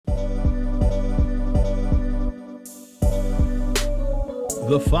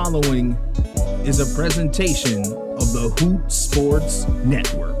The following is a presentation of the Hoot Sports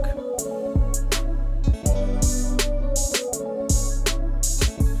Network.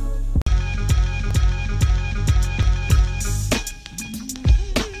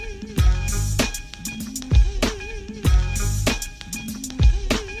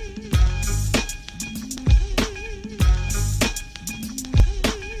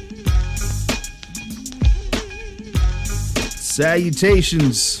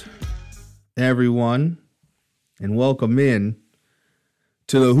 Salutations, everyone, and welcome in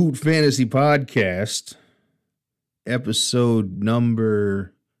to the Hoot Fantasy Podcast, episode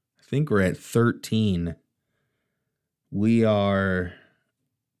number, I think we're at 13. We are,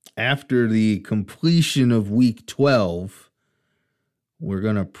 after the completion of week 12, we're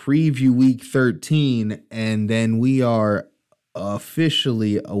going to preview week 13, and then we are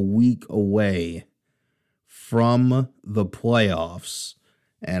officially a week away from the playoffs,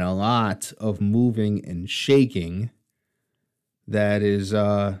 and a lot of moving and shaking that is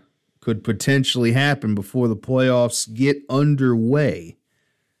could potentially happen before the playoffs get underway.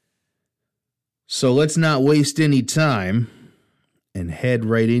 So let's not waste any time and head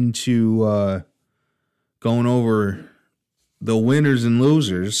right into going over the winners and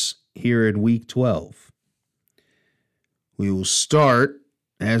losers here in week 12. We will start,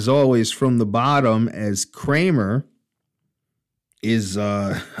 as always, from the bottom, as Kramer is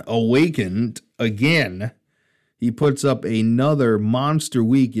awakened again. He puts up another monster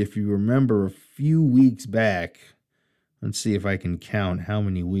week. If you remember a few weeks back, let's see if I can count how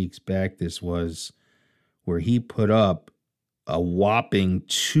many weeks back this was, where he put up a whopping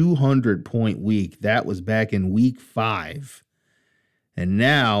 200-point week. That was back in week 5. And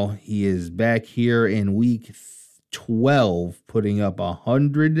now he is back here in week 12, putting up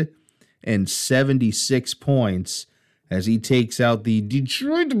 176 points as he takes out the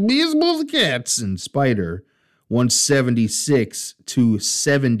Detroit Baseball Cats and Spider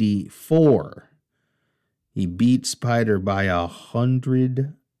 176-74. He beat Spider by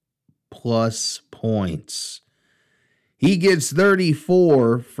 100+ points. He gets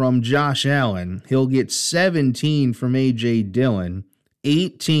 34 from Josh Allen. He'll get 17 from A.J. Dillon,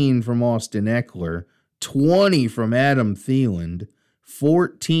 18 from Austin Eckler, 20 from Adam Thielen,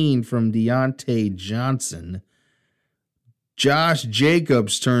 14 from Deontay Johnson. Josh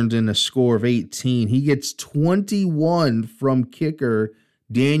Jacobs turned in a score of 18. He gets 21 from kicker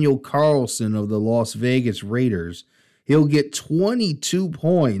Daniel Carlson of the Las Vegas Raiders. He'll get 22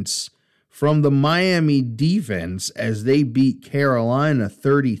 points from the Miami defense as they beat Carolina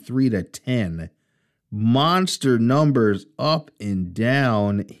 33-10. Monster numbers up and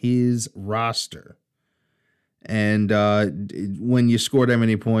down his roster. And when you score that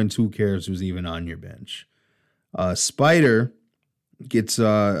many points, who cares who's even on your bench? Spider gets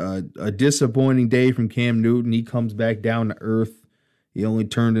a disappointing day from Cam Newton. He comes back down to earth. He only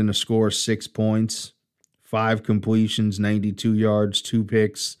turned in a score of 6 points, 5 completions, 92 yards, 2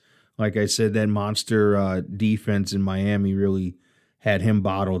 picks. Like I said, that monster defense in Miami really had him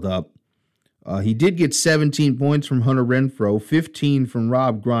bottled up. He did get 17 points from Hunter Renfrow, 15 from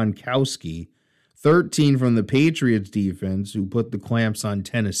Rob Gronkowski, 13 from the Patriots defense, who put the clamps on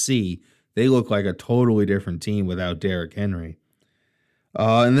Tennessee. They look like a totally different team without Derrick Henry.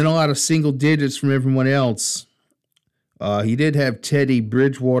 And then a lot of single digits from everyone else. He did have Teddy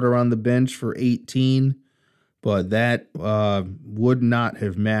Bridgewater on the bench for 18, but that would not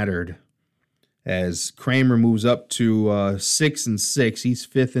have mattered as Kramer moves up to 6-6. He's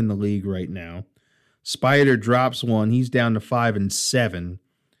 5th in the league right now. Spider drops 1. He's down to 5-7.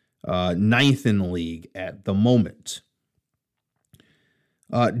 9th in the league at the moment.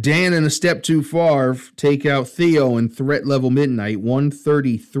 Dan and a step too far take out Theo in threat level midnight,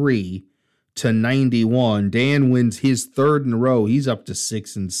 133-91. Dan wins his 3rd in a row. He's up to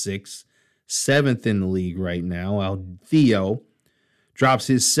 6-6, 7th in the league right now. While Theo drops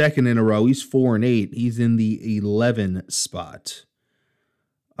his 2nd in a row. He's 4-8. He's in the 11 spot.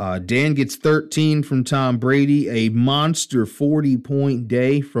 Dan gets 13 from Tom Brady, a monster 40-point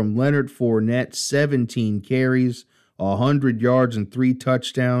day from Leonard Fournette, 17 carries, 100 yards, and 3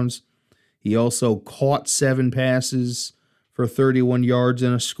 touchdowns. He also caught 7 passes for 31 yards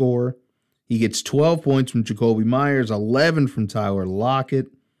and a score. He gets 12 points from Jacoby Myers, 11 from Tyler Lockett,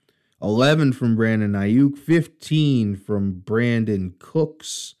 11 from Brandon Ayuk, 15 from Brandon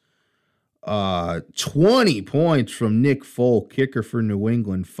Cooks, 20 points from Nick Folk, kicker for New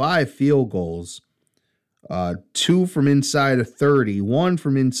England, 5 field goals, 2 from inside of 30, 1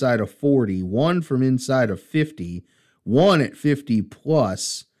 from inside of 40, 1 from inside of 50, 1 at 50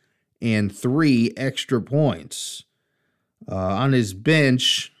 plus, and 3 extra points. On his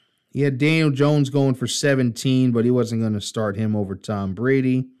bench, he had Daniel Jones going for 17, but he wasn't going to start him over Tom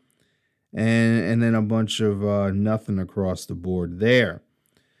Brady. And then a bunch of nothing across the board there.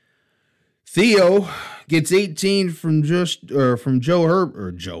 Theo gets 18 from Joe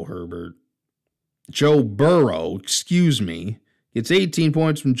Burrow, excuse me. Gets 18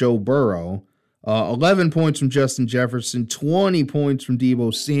 points from Joe Burrow, 11 points from Justin Jefferson, 20 points from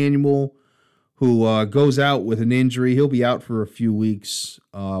Deebo Samuel, who goes out with an injury. He'll be out for a few weeks,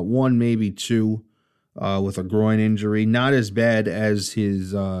 one, maybe two, with a groin injury. Not as bad as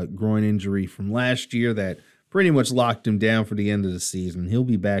his groin injury from last year that pretty much locked him down for the end of the season. He'll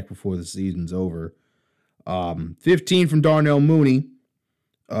be back before the season's over. 15 from Darnell Mooney,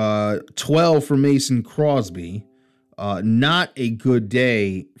 12 from Mason Crosby. Not a good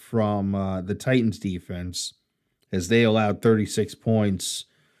day from the Titans defense, as they allowed 36 points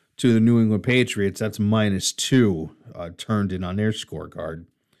to the New England Patriots. That's -2 turned in on their scorecard.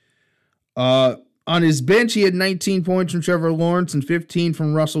 On his bench, he had 19 points from Trevor Lawrence and 15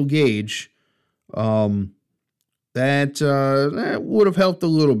 from Russell Gage. That would have helped a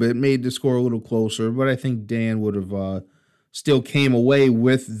little bit, made the score a little closer, but I think Dan would have still came away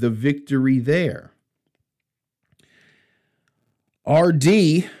with the victory there.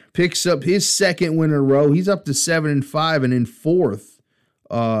 RD picks up his second win in a row. He's up to 7-5 and in fourth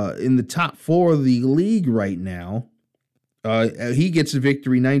in the top four of the league right now. He gets a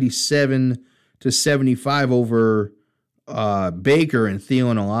victory 97-75 over Baker and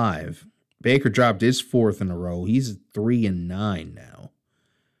Thielen Alive. Baker dropped his fourth in a row. He's 3-9 now.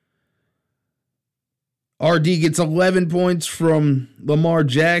 RD gets 11 points from Lamar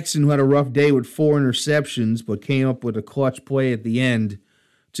Jackson, who had a rough day with 4 interceptions, but came up with a clutch play at the end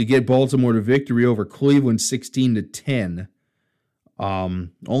to get Baltimore to victory over Cleveland 16-10.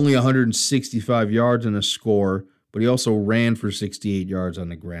 Only 165 yards in a score, but he also ran for 68 yards on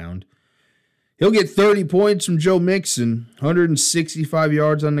the ground. He'll get 30 points from Joe Mixon, 165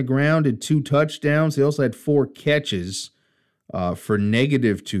 yards on the ground and 2 touchdowns. He also had 4 catches for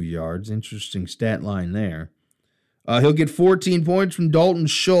 -2 yards. Interesting stat line there. He'll get 14 points from Dalton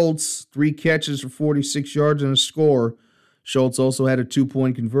Schultz, 3 catches for 46 yards and a score. Schultz also had a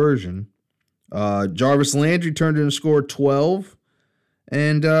 2-point conversion. Jarvis Landry turned in a score of 12.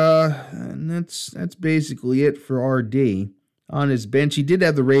 And that's basically it for RD. On his bench, he did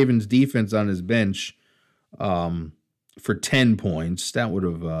have the Ravens defense on his bench for 10 points. That would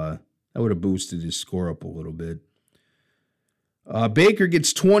have boosted his score up a little bit. Baker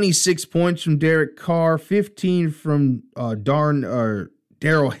gets 26 points from Derek Carr, 15 from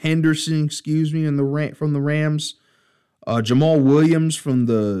Darrell Henderson, from the Rams. Jamal Williams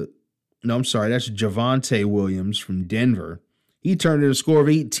that's Javonte Williams from Denver. He turned in a score of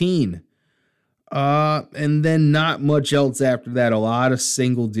 18. And then not much else after that. A lot of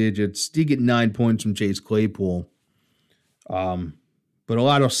single digits. Did get 9 points from Chase Claypool. But a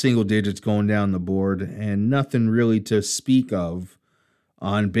lot of single digits going down the board and nothing really to speak of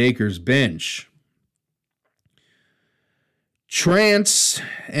on Baker's bench. Trance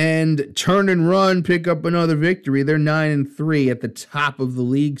and Turn and Run pick up another victory. They're 9-3 at the top of the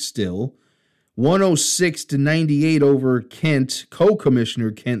league still. 106-98 over Kent,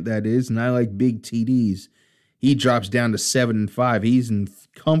 co-commissioner Kent, that is, and I like big TDs. He drops down to 7-5. He's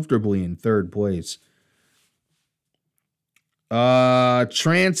comfortably in third place.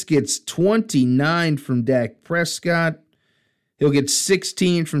 Trance gets 29 from Dak Prescott. He'll get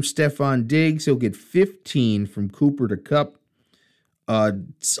 16 from Stephon Diggs. He'll get 15 from Cooper to Kupp.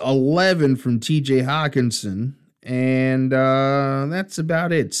 11 from TJ Hawkinson. And that's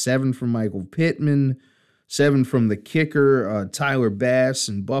about it. 7 from Michael Pittman. 7 from the kicker, Tyler Bass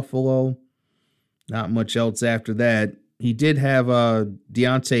in Buffalo. Not much else after that. He did have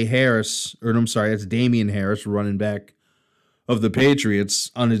Damian Harris, running back of the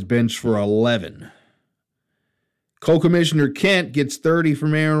Patriots, on his bench for 11. Co-commissioner Kent gets 30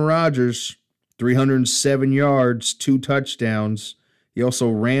 from Aaron Rodgers, 307 yards, 2 touchdowns. He also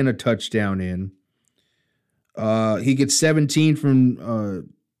ran a touchdown in. He gets 17 from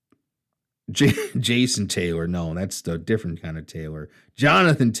Jason Taylor. No, that's the different kind of Taylor.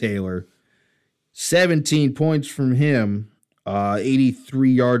 Jonathan Taylor, 17 points from him,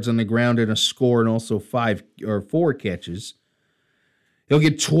 83 yards on the ground and a score, and also 4 catches. He'll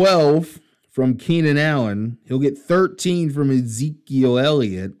get 12 from Keenan Allen. He'll get 13 from Ezekiel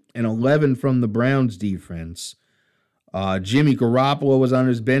Elliott and 11 from the Browns defense. Jimmy Garoppolo was on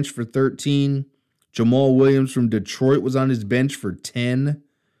his bench for 13. Jamal Williams from Detroit was on his bench for 10.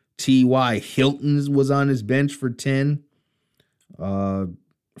 T.Y. Hilton was on his bench for 10. A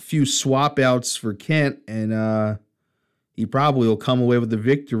few swap outs for Kent, and he probably will come away with the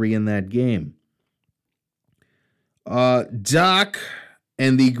victory in that game. Doc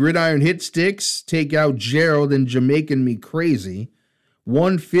and the Gridiron Hit Sticks take out Gerald and Jamaican Me Crazy,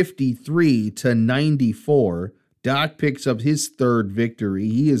 153-94. Doc picks up his third victory.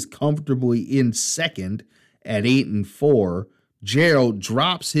 He is comfortably in second at 8-4. Gerald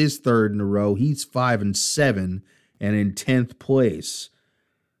drops his third in a row. He's 5-7 and in 10th place.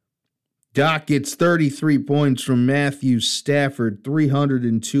 Doc gets 33 points from Matthew Stafford,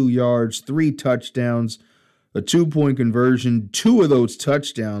 302 yards, 3 touchdowns, a 2-point conversion. 2 of those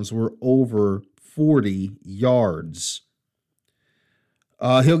touchdowns were over 40 yards.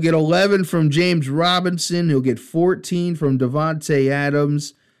 He'll get 11 from James Robinson. He'll get 14 from Devontae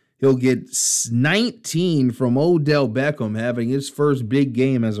Adams. He'll get 19 from Odell Beckham, having his first big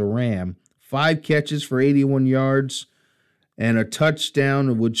game as a Ram. 5 catches for 81 yards and a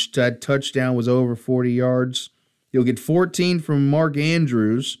touchdown, which that touchdown was over 40 yards. He'll get 14 from Mark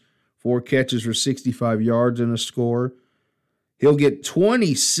Andrews, 4 catches for 65 yards and a score. He'll get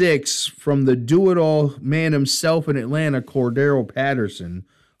 26 from the do-it-all man himself in Atlanta, Cordero Patterson,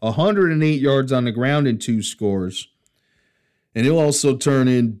 108 yards on the ground and 2 scores. And he'll also turn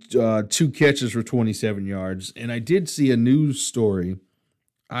in 2 catches for 27 yards. And I did see a news story.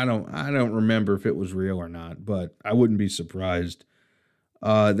 I don't remember if it was real or not, but I wouldn't be surprised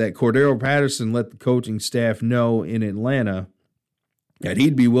that Cordero Patterson let the coaching staff know in Atlanta that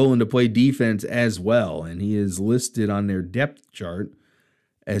he'd be willing to play defense as well, and he is listed on their depth chart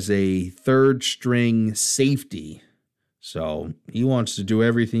as a third-string safety. So he wants to do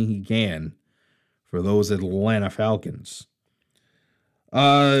everything he can for those Atlanta Falcons.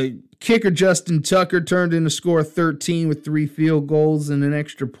 Kicker Justin Tucker turned in a score of 13 with 3 field goals and an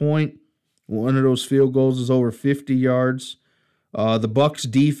extra point. One of those field goals is over 50 yards. The Bucs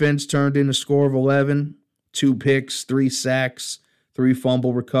defense turned in a score of 11, 2 picks, 3 sacks, 3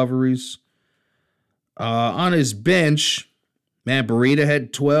 fumble recoveries. On his bench, Matt Breida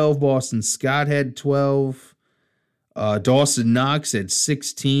had 12. Boston Scott had 12. Dawson Knox had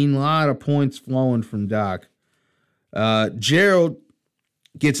 16. A lot of points flowing from Doc. Gerald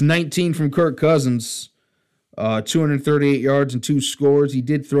gets 19 from Kirk Cousins. 238 yards and 2 scores. He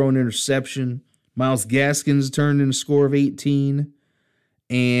did throw an interception. Myles Gaskins turned in a score of 18.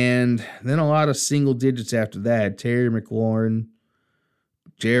 And then a lot of single digits after that. Terry McLaurin,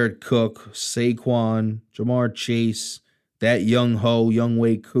 Jared Cook, Saquon, Jamar Chase, that Young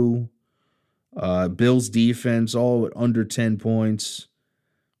Wei Koo, Bills defense, all at under 10 points.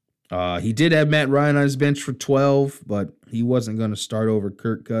 He did have Matt Ryan on his bench for 12, but he wasn't going to start over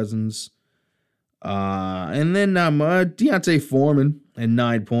Kirk Cousins. And then Deontay Foreman had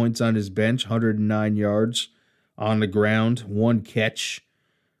 9 points on his bench, 109 yards on the ground, 1 catch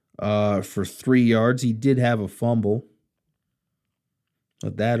for 3 yards. He did have a fumble.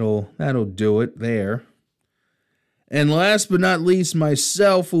 But that'll do it there. And last but not least,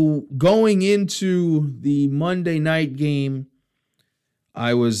 myself, who going into the Monday night game,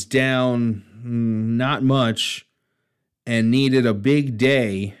 I was down not much and needed a big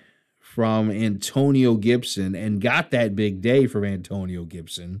day from Antonio Gibson and got that big day from Antonio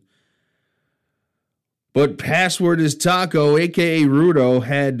Gibson. But password is Taco, a.k.a. Rudo,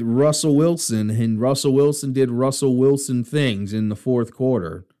 had Russell Wilson, and Russell Wilson did Russell Wilson things in the fourth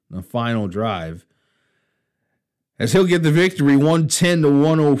quarter, the final drive, as he'll get the victory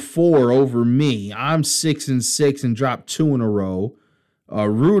 110-104 over me. I'm 6-6 and dropped 2 in a row.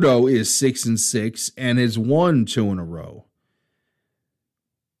 Rudo is 6-6 and has won 2 in a row.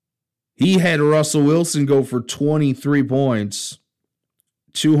 He had Russell Wilson go for 23 points,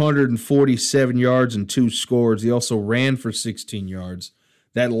 247 yards and 2 scores. He also ran for 16 yards.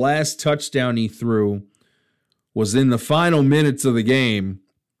 That last touchdown he threw was in the final minutes of the game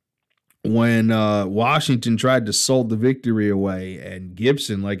when Washington tried to salt the victory away, and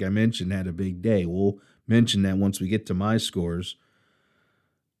Gibson, like I mentioned, had a big day. We'll mention that once we get to my scores.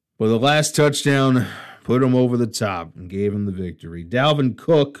 But the last touchdown put him over the top and gave him the victory. Dalvin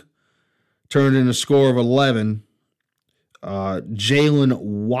Cook turned in a score of 11. Jalen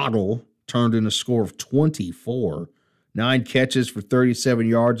Waddle turned in a score of 24. 9 catches for 37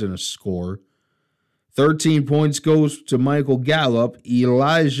 yards and a score. 13 points goes to Michael Gallup.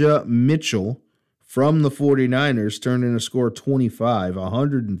 Elijah Mitchell from the 49ers turned in a score of 25.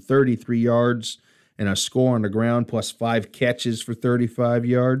 133 yards and a score on the ground, plus 5 catches for 35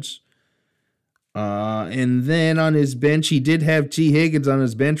 yards. And then on his bench, he did have T. Higgins on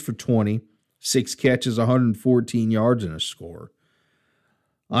his bench for 20. 6 catches, 114 yards, and a score.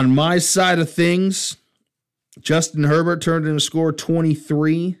 On my side of things, Justin Herbert turned in a score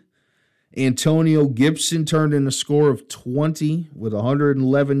 23. Antonio Gibson turned in a score of 20 with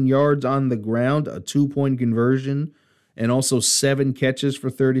 111 yards on the ground, a 2-point conversion, and also 7 catches for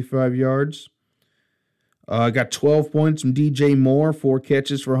 35 yards. Got 12 points from DJ Moore, 4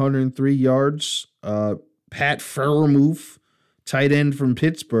 catches for 103 yards. Pat Freiermuth, tight end from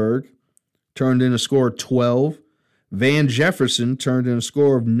Pittsburgh, turned in a score of 12. Van Jefferson turned in a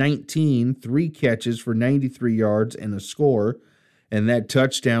score of 19, 3 catches for 93 yards and a score, and that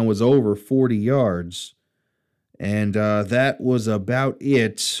touchdown was over 40 yards. And that was about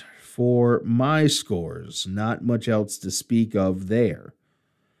it for my scores. Not much else to speak of there.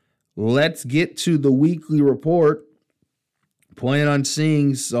 Let's get to the weekly report. Plan on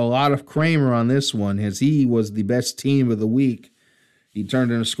seeing a lot of Kramer on this one, as he was the best team of the week. He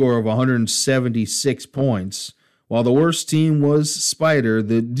turned in a score of 176 points, while the worst team was Spider,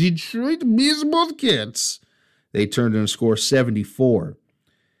 the Detroit Baseball Cats. They turned in a score of 74.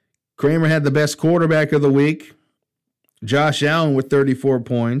 Kramer had the best quarterback of the week, Josh Allen with 34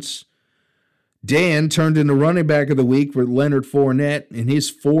 points. Dan turned in the running back of the week with Leonard Fournette and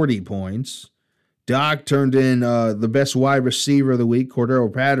his 40 points. Doc turned in the best wide receiver of the week,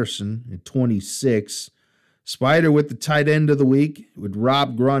 Cordero Patterson, at 26. Spider with the tight end of the week with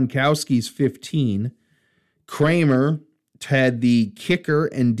Rob Gronkowski's 15. Kramer had the kicker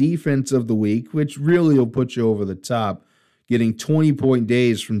and defense of the week, which really will put you over the top, getting 20-point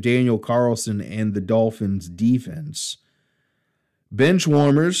days from Daniel Carlson and the Dolphins defense. Bench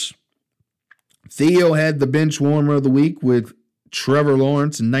warmers. Theo had the bench warmer of the week with Trevor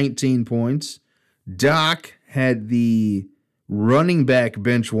Lawrence and 19 points. Doc had the running back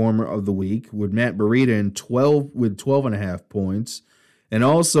bench warmer of the week with Matt Breida and 12.5 points, and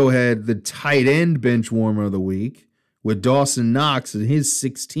also had the tight end bench warmer of the week with Dawson Knox and his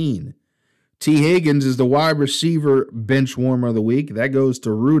 16. T. Higgins is the wide receiver bench warmer of the week. That goes to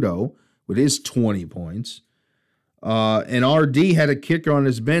Rudo with his 20 points. And RD had a kicker on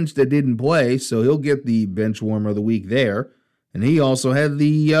his bench that didn't play, so he'll get the bench warmer of the week there. And he also had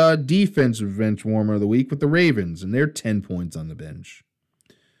the defensive bench warmer of the week with the Ravens, and they're 10 points on the bench.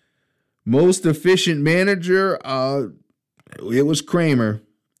 Most efficient manager, it was Kramer.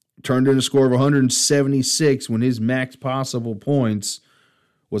 Turned in a score of 176 when his max possible points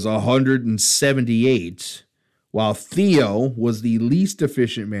was 178. While Theo was the least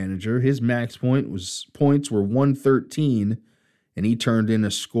efficient manager, his max points were 113, and he turned in a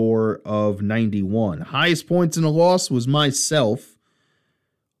score of 91. Highest points in a loss was myself,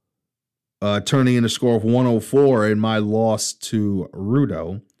 turning in a score of 104 in my loss to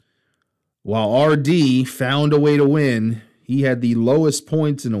Rudo. While RD found a way to win, he had the lowest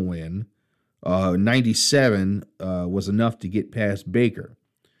points in a win. 97 was enough to get past Baker.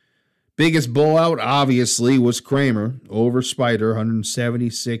 Biggest blowout, obviously, was Kramer over Spider,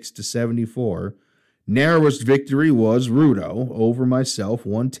 176-74. Narrowest victory was Rudo over myself,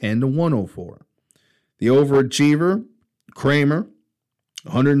 110-104. The overachiever, Kramer,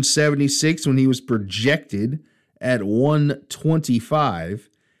 176 when he was projected at 125.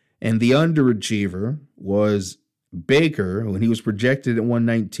 And the underachiever was Baker when he was projected at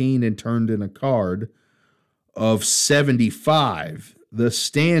 119 and turned in a card of 75. The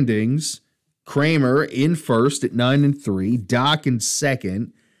standings, Kramer in first at 9-3, Doc in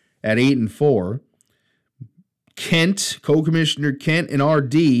second at 8-4. Kent, co-commissioner Kent and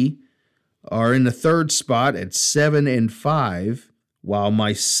RD are in the third spot at 7-5, while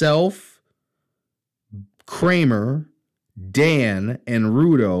myself, Kramer, Dan, and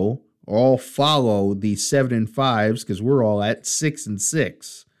Rudo all follow the 7-5s because we're all at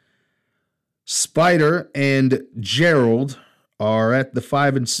 6-6. Spider and Gerald are at the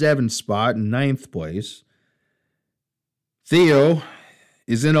 5-7 spot in 9th place. Theo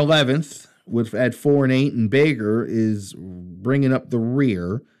is in 11th at 4-8, and Baker is bringing up the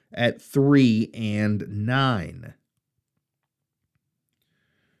rear at 3-9.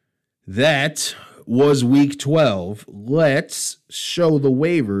 That was week 12. Let's show the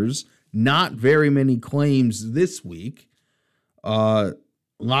waivers. Not very many claims this week. A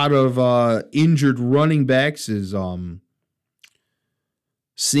lot of injured running backs is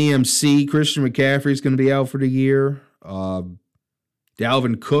CMC, Christian McCaffrey is going to be out for the year. Dalvin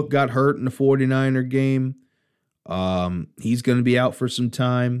Cook got hurt in the 49er game. He's going to be out for some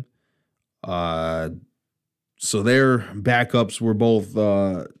time. So their backups were both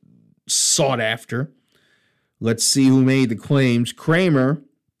sought after. Let's see who made the claims. Kramer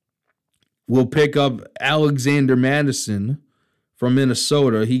will pick up Alexander Madison from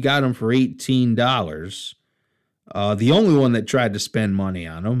Minnesota. He got him for $18. The only one that tried to spend money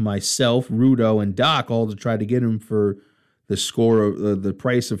on him, myself, Rudo, and Doc, all to try to get him for the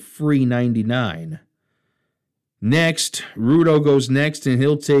price of free 99. Next, Rudo goes next, and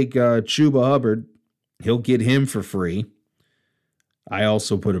he'll take Chuba Hubbard. He'll get him for free. I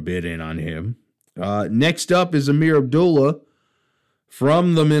also put a bid in on him. Next up is Amir Abdullah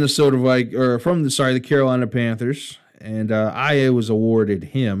from the the Carolina Panthers, and IA was awarded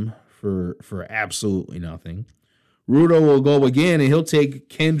him for absolutely nothing. Rudo will go again, and he'll take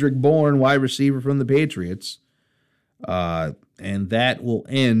Kendrick Bourne, wide receiver from the Patriots. And that will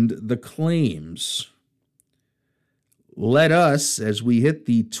end the claims. Let us, as we hit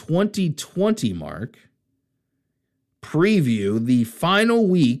the 2020 mark, preview the final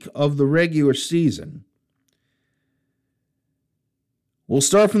week of the regular season. We'll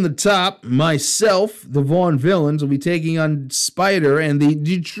start from the top. Myself, the Vaughn Villains, will be taking on Spider and the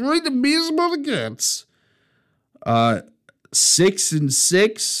Detroit Beast Cats.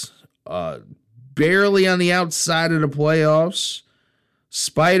 6-6, barely on the outside of the playoffs.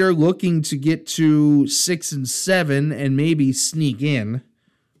 Spider looking to get to 6-7 and maybe sneak in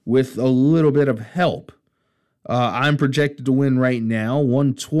with a little bit of help. I'm projected to win right now,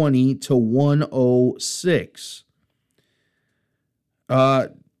 120-106.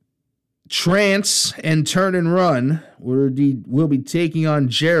 Trance and Turn and Run will be taking on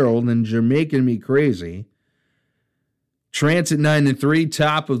Gerald, and you're making me crazy. Trance at 9-3,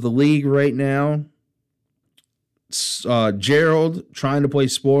 top of the league right now. Gerald trying to play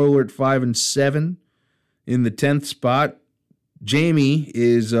spoiler at 5-7 in the 10th spot. Jamie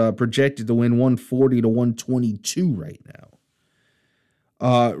is projected to win 140-122 right now.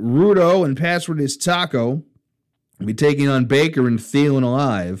 Rudo and password is Taco will be taking on Baker and Thielen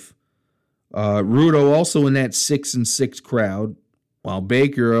Alive. Rudo also in that 6-6 crowd, while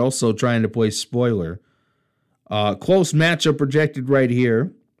Baker also trying to play spoiler. Close matchup projected right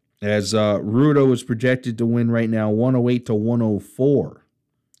here, as Rudo is projected to win right now 108-104.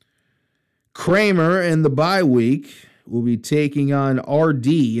 Kramer in the bye week will be taking on RD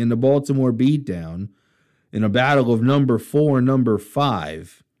in the Baltimore Beatdown in a battle of number 4 and number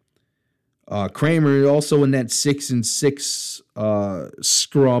 5. Kramer also in that 6-6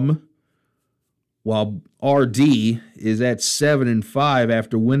 scrum, while RD is at 7-5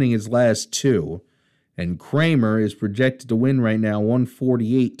 after winning his last 2. And Kramer is projected to win right now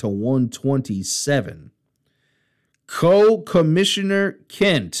 148-127. Co-Commissioner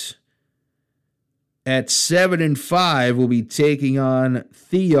Kent at 7-5 will be taking on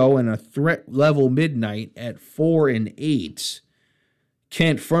Theo in a threat level midnight at 4-8.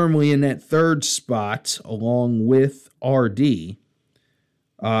 Kent firmly in that third spot along with RD.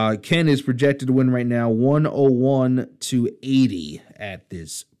 Kent is projected to win right now 101-80 at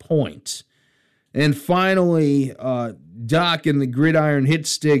this point. And finally, Doc in the Gridiron Hit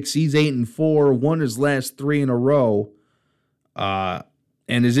Sticks, he's 8-4, won his last 3 in a row, and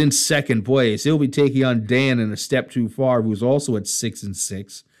is in second place. He'll be taking on Dan in a step too far, who's also at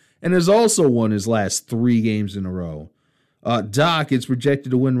 6-6, and has also won his last 3 games in a row. Doc is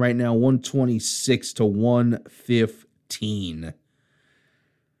projected to win right now 126-115.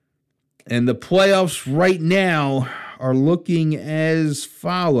 And the playoffs right now are looking as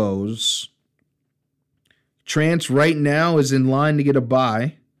follows. Trance right now is in line to get a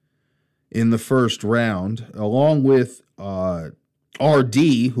bye in the first round, along with RD,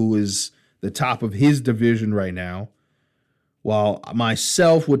 who is the top of his division right now, while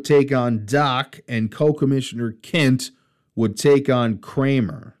myself would take on Doc and Co-Commissioner Kent would take on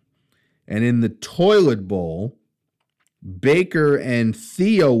Kramer. And in the Toilet Bowl, Baker and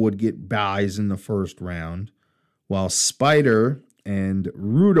Theo would get byes in the first round, while Spider and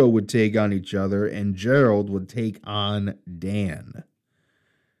Rudo would take on each other, and Gerald would take on Dan.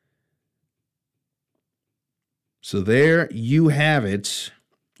 So there you have it.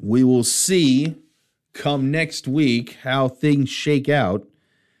 We will see come next week how things shake out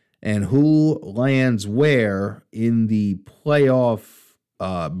and who lands where in the playoff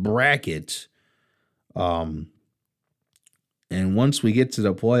bracket. And once we get to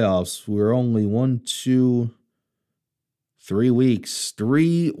the playoffs, we're only 3 weeks.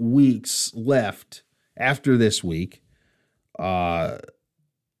 3 weeks left after this week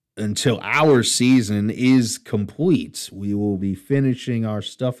until our season is complete. We will be finishing our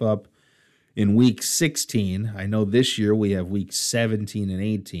stuff up in week 16. I know this year we have week 17 and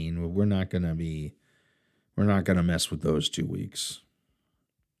 18, but we're not going to mess with those 2 weeks.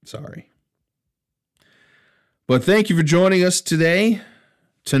 Sorry. But thank you for joining us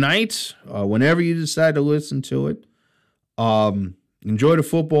tonight, whenever you decide to listen to it. Enjoy the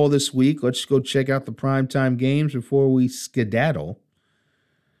football this week. Let's go check out the primetime games before we skedaddle.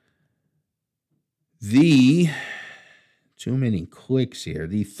 The Too many clicks here.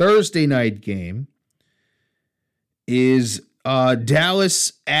 The Thursday night game is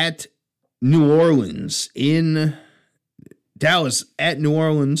Dallas at New Orleans. In Dallas at New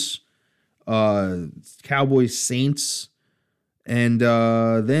Orleans, Cowboys Saints. And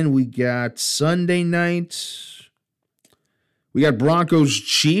then we got Sunday night. We got Broncos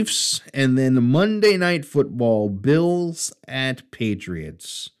Chiefs, and then the Monday Night Football, Bills at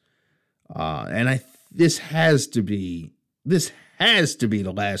Patriots. And this has to be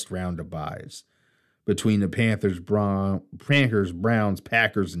the last round of buys between the Panthers, Browns,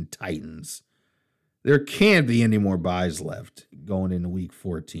 Packers, and Titans. There can't be any more buys left going into Week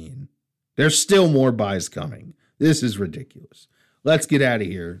 14. There's still more buys coming. This is ridiculous. Let's get out of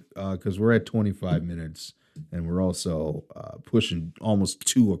here because we're at 25 minutes. And we're also pushing almost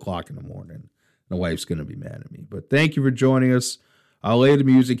 2 o'clock in the morning. The wife's going to be mad at me. But thank you for joining us. I'll lay the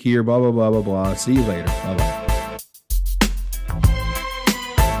music here. Blah, blah, blah, blah, blah. See you later. Bye-bye.